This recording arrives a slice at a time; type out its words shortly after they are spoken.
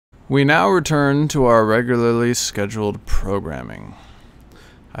We now return to our regularly scheduled programming.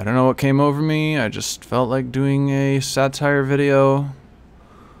 I don't know what came over me, I just felt like doing a satire video.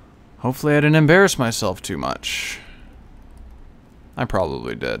 Hopefully I didn't embarrass myself too much. I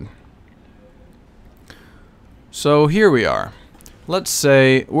probably did. So here we are. Let's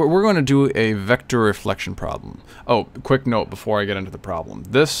say we're going to do a vector reflection problem. Oh, quick note before I get into the problem.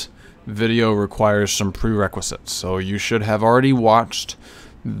 This video requires some prerequisites, so you should have already watched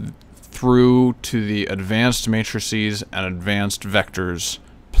through to the advanced matrices and advanced vectors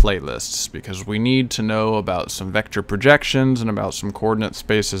playlists, because we need to know about some vector projections and about some coordinate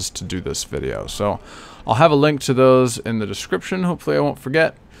spaces to do this video. So I'll have a link to those in the description. Hopefully I won't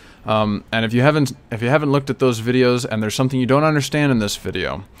forget. And if you haven't looked at those videos and there's something you don't understand in this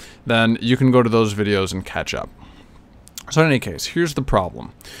video, then you can go to those videos and catch up. So in any case, here's the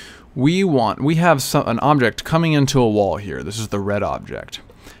problem. We have an object coming into a wall here. This is the red object.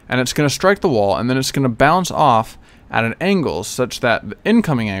 And it's going to strike the wall, and then it's going to bounce off at an angle such that the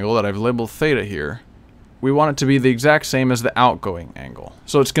incoming angle that I've labeled theta here, we want it to be the exact same as the outgoing angle.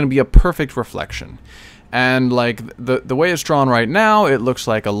 So it's going to be a perfect reflection. And like the way it's drawn right now, it looks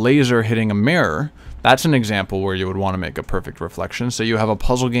like a laser hitting a mirror. That's an example where you would want to make a perfect reflection. So you have a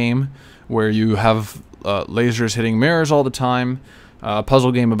puzzle game where you have lasers hitting mirrors all the time, a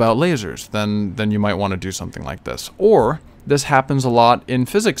puzzle game about lasers, then you might want to do something like this. Or this happens a lot in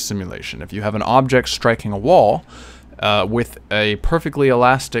physics simulation. If you have an object striking a wall with a perfectly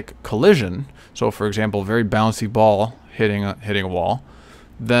elastic collision, so for example, a very bouncy ball hitting a wall,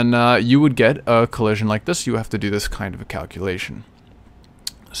 then you would get a collision like this. You have to do this kind of a calculation.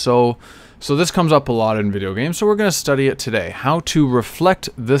 So this comes up a lot in video games, so we're going to study it today. How to reflect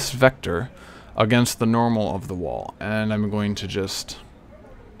this vector against the normal of the wall. And I'm going to just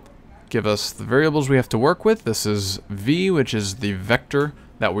give us the variables we have to work with. This is v, which is the vector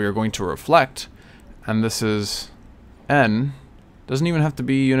that we are going to reflect, and this is n, doesn't even have to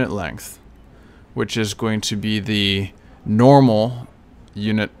be unit length, which is going to be the normal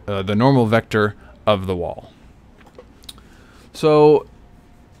unit, the normal vector of the wall. So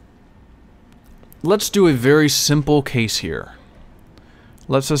let's do a very simple case here.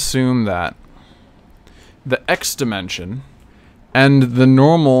 Let's assume that the x dimension and the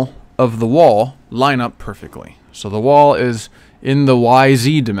normal of the wall line up perfectly. So the wall is in the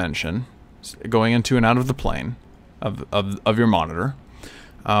YZ dimension, going into and out of the plane of your monitor,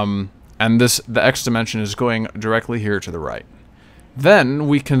 and the x dimension is going directly here to the right. Then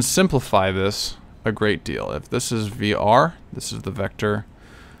we can simplify this a great deal. If this is VR, this is the vector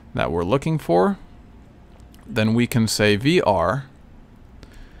that we're looking for, then we can say VR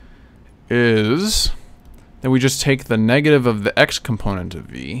is, then we just take the negative of the x component of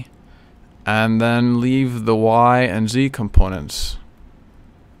V and then leave the y and z components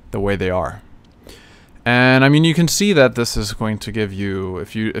the way they are. And I mean, you can see that this is going to give you,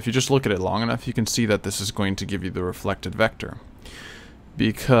 if you just look at it long enough, you can see that this is going to give you the reflected vector,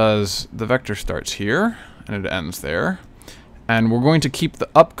 because the vector starts here and it ends there, and we're going to keep the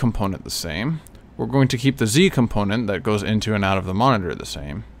up component the same. We're going to keep the z component that goes into and out of the monitor the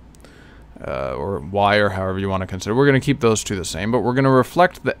same, or y, or however you want to consider. We're going to keep those two the same, but we're going to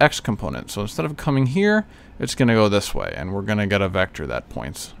reflect the x component. So instead of coming here, it's going to go this way, and we're going to get a vector that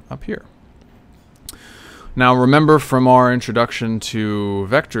points up here. Now remember from our introduction to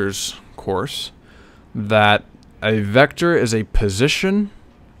vectors course that a vector is a position,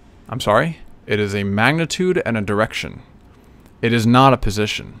 it is a magnitude and a direction. It is not a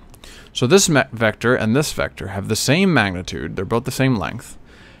position. So this vector and this vector have the same magnitude, they're both the same length,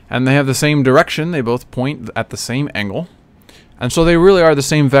 and they have the same direction, they both point at the same angle, and so they really are the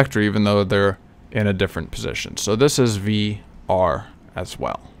same vector even though they're in a different position. So this is VR as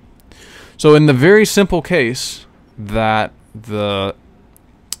well. So in the very simple case that the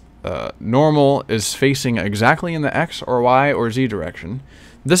normal is facing exactly in the x or y or z direction,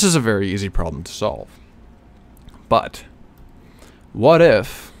 this is a very easy problem to solve. But what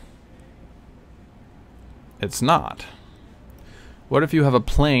if it's not? What if you have a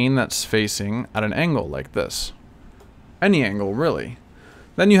plane that's facing at an angle like this? Any angle, really.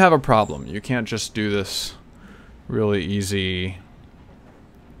 Then you have a problem. You can't just do this really easy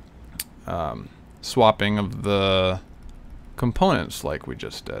swapping of the components like we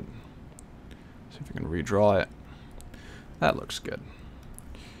just did. See if we can redraw it. That looks good.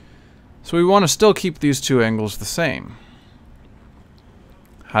 So we want to still keep these two angles the same.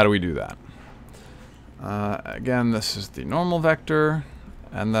 How do we do that? Again, this is the normal vector,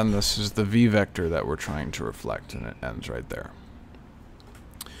 and then this is the v vector that we're trying to reflect, and it ends right there.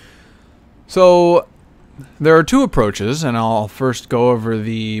 So there are two approaches, and I'll first go over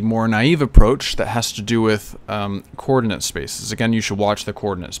the more naive approach that has to do with coordinate spaces. Again, you should watch the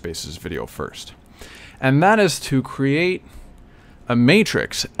coordinate spaces video first. And that is to create a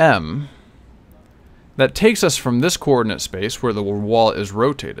matrix M that takes us from this coordinate space where the wall is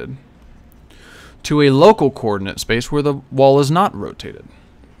rotated to a local coordinate space where the wall is not rotated.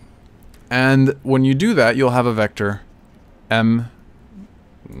 And when you do that, you'll have a vector M,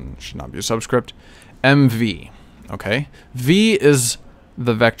 should not be a subscript, MV, okay? V is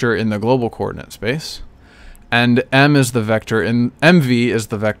the vector in the global coordinate space, and M is the vector in, MV is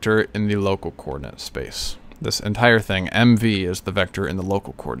the vector in the local coordinate space. This entire thing, MV, is the vector in the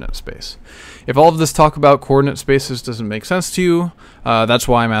local coordinate space. If all of this talk about coordinate spaces doesn't make sense to you, that's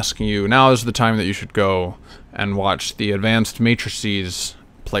why I'm asking you, now is the time that you should go and watch the Advanced Matrices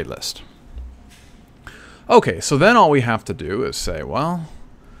playlist. Okay, so then all we have to do is say, well,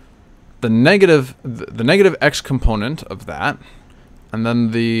 the negative x component of that, and then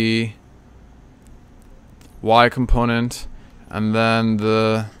the y component, and then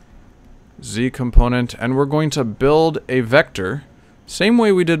the z component, and we're going to build a vector same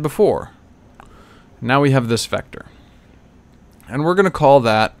way we did before. Now we have this vector, and we're going to call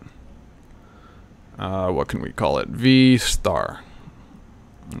that what can we call it? V star,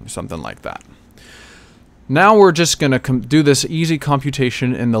 something like that. Now we're just going to do this easy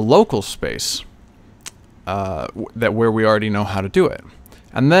computation in the local space that where we already know how to do it,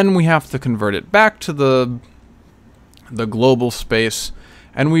 and then we have to convert it back to the global space.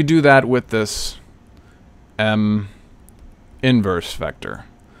 And we do that with this M inverse vector.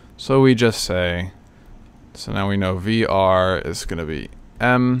 So we just say, so now we know VR is going to be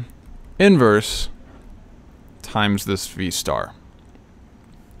M inverse times this V star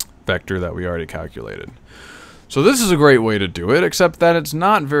vector that we already calculated. So this is a great way to do it, except that it's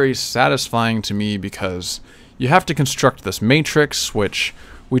not very satisfying to me because you have to construct this matrix, which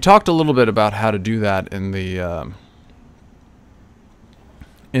we talked a little bit about how to do that in the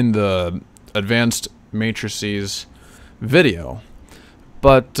Advanced Matrices video,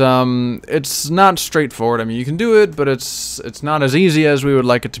 but it's not straightforward. I mean, you can do it, but it's not as easy as we would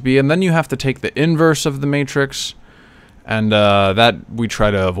like it to be. And then you have to take the inverse of the matrix, and that we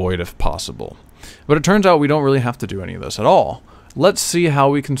try to avoid if possible. But it turns out we don't really have to do any of this at all. Let's see how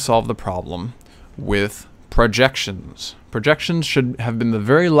we can solve the problem with projections. Projections should have been the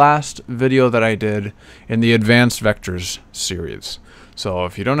very last video that I did in the Advanced Vectors series. So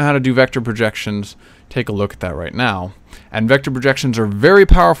if you don't know how to do vector projections, take a look at that right now. And vector projections are very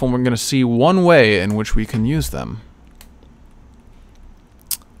powerful, and we're going to see one way in which we can use them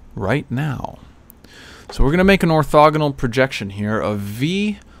right now. So we're going to make an orthogonal projection here of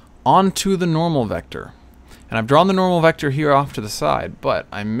V onto the normal vector. And I've drawn the normal vector here off to the side, but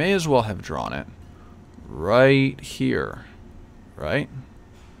I may as well have drawn it right here, right?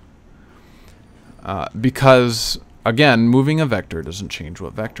 Because again, moving a vector doesn't change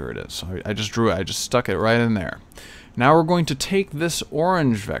what vector it is. So I just drew it. I just stuck it right in there. Now we're going to take this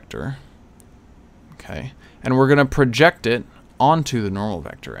orange vector, okay, and we're going to project it onto the normal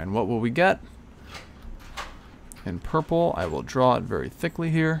vector. And what will we get? In purple, I will draw it very thickly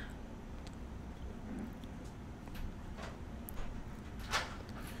here.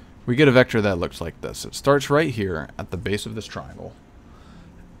 We get a vector that looks like this. It starts right here at the base of this triangle,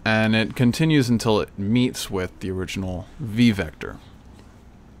 and it continues until it meets with the original V vector.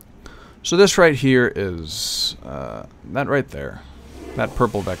 So this right here is, that right there, that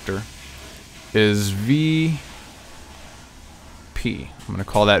purple vector, is VP. I'm going to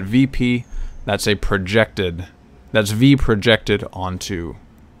call that VP. That's a projected, that's V projected onto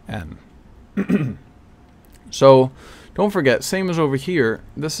N. So don't forget, same as over here,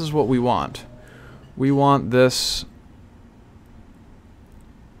 this is what we want. We want this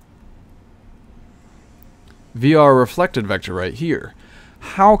VR reflected vector right here.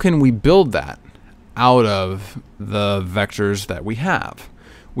 How can we build that out of the vectors that we have?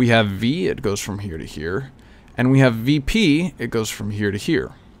 We have V, it goes from here to here, and we have VP, it goes from here to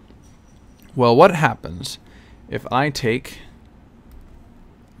here. Well, what happens if I take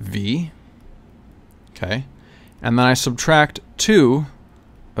V, okay, and then I subtract 2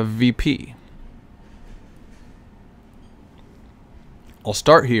 of VP? I'll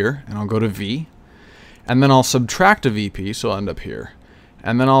start here, and I'll go to V, and then I'll subtract a VP, so I'll end up here.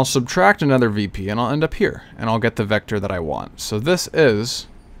 And then I'll subtract another VP, and I'll end up here, and I'll get the vector that I want. So this is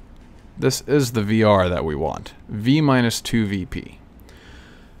the VR that we want, V minus 2 VP.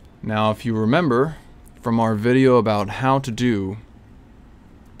 Now, if you remember from our video about how to do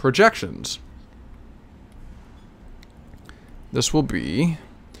projections, this will be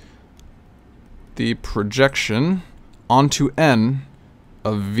the projection onto n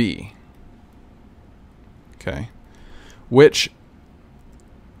of v. Okay. Which,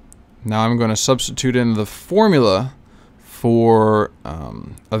 now I'm going to substitute in the formula for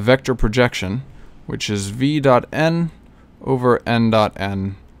a vector projection, which is v dot n over n dot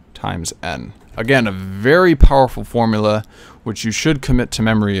n times n. Again, a very powerful formula, which you should commit to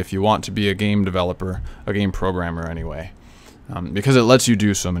memory if you want to be a game developer, a game programmer anyway, because it lets you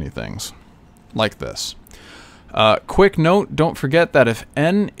do so many things, like this. Quick note, don't forget that if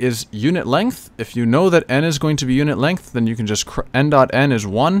n is unit length, if you know that n is going to be unit length, then you can just, n dot n is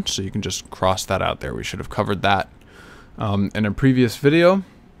 1, so you can just cross that out there. We should have covered that in a previous video.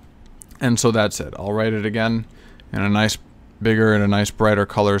 And so that's it. I'll write it again in a nice bigger and a nice brighter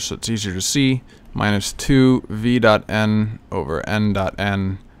color so it's easier to see. Minus 2 v dot n over n dot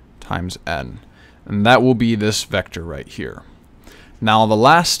n times n. And that will be this vector right here. Now the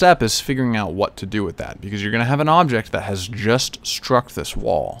last step is figuring out what to do with that, because you're going to have an object that has just struck this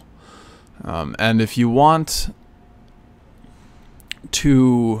wall. And if you want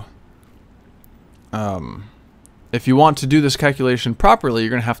to do this calculation properly,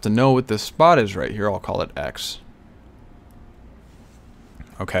 you're going to have to know what this spot is right here. I'll call it x.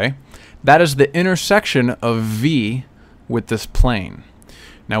 Okay, that is the intersection of v with this plane.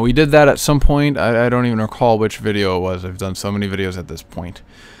 Now we did that at some point. I don't even recall which video it was. I've done so many videos at this point.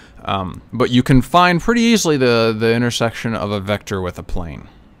 But you can find pretty easily the intersection of a vector with a plane.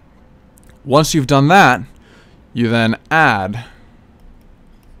 Once you've done that, you then add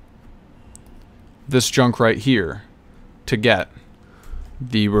this junk right here to get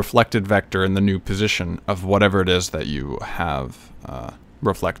the reflected vector in the new position of whatever it is that you have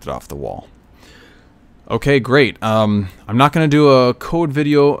reflected off the wall. Okay, great. I'm not going to do a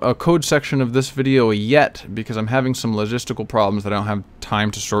code section of this video yet because I'm having some logistical problems that I don't have time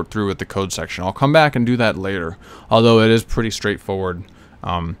to sort through with the code section. I'll come back and do that later, although it is pretty straightforward,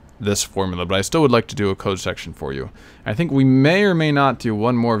 this formula, but I still would like to do a code section for you. I think we may or may not do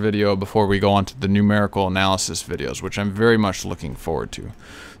one more video before we go on to the numerical analysis videos, which I'm very much looking forward to.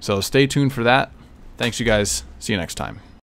 So stay tuned for that. Thanks, you guys. See you next time.